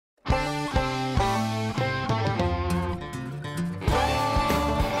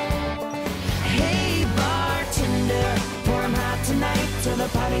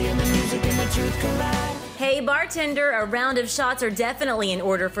and the truth collide. Hey bartender, a round of shots are definitely in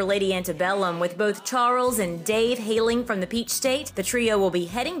order for Lady Antebellum. With both Charles and Dave hailing from the Peach State, the trio will be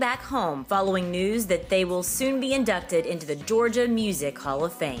heading back home following news that they will soon be inducted into the Georgia Music Hall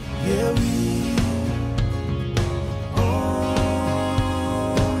of Fame. Yeah, we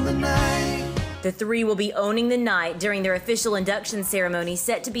own the night. The three will be owning the night during their official induction ceremony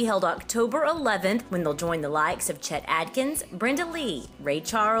set to be held October 11th, when they'll join the likes of Chet Atkins, Brenda Lee, Ray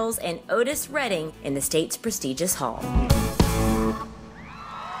Charles, and Otis Redding in the state's prestigious hall.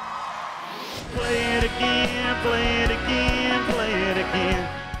 Play it again, play it again, play it again.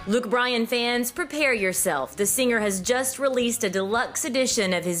 Luke Bryan fans, prepare yourself. The singer has just released a deluxe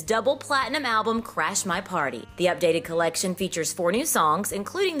edition of his double platinum album, Crash My Party. The updated collection features 4 new songs,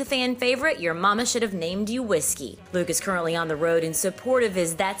 including the fan favorite, Your Mama Should Have Named You Whiskey. Luke is currently on the road in support of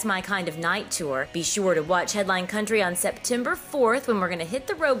his That's My Kind of Night tour. Be sure to watch Headline Country on September 4th, when we're going to hit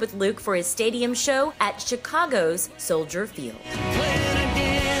the road with Luke for his stadium show at Chicago's Soldier Field.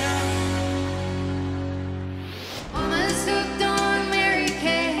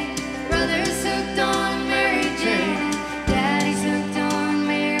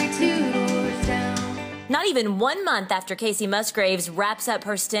 Not even 1 month after Kacey Musgraves wraps up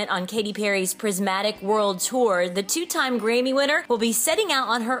her stint on Katy Perry's Prismatic World Tour, the 2-time Grammy winner will be setting out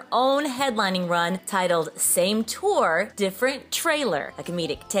on her own headlining run titled Same Tour, Different Trailer, a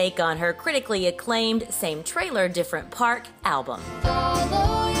comedic take on her critically acclaimed Same Trailer, Different Park album.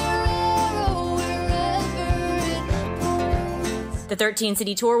 The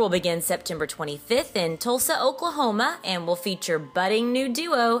 13-city tour will begin September 25th in Tulsa, Oklahoma, and will feature budding new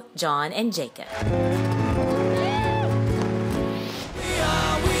duo John and Jacob.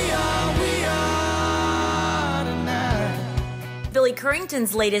 Billy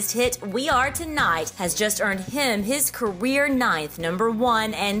Currington's latest hit, We Are Tonight, has just earned him his career 9th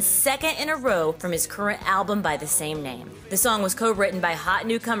 #1 and 2nd in a row from his current album by the same name. The song was co-written by hot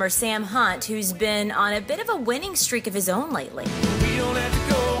newcomer Sam Hunt, who's been on a bit of a winning streak of his own lately. We don't have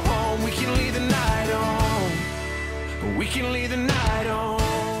to go home, we can leave the night on. We can leave the night on.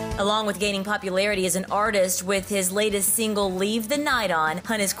 Along with gaining popularity as an artist with his latest single, Leave the Night On,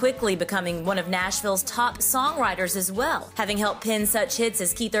 Hunt is quickly becoming one of Nashville's top songwriters as well, having helped pen such hits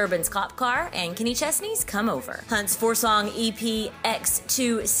as Keith Urban's Cop Car and Kenny Chesney's Come Over. Hunt's 4-song EP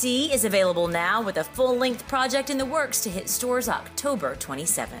X2C is available now, with a full-length project in the works to hit stores October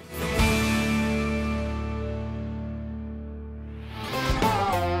 27th.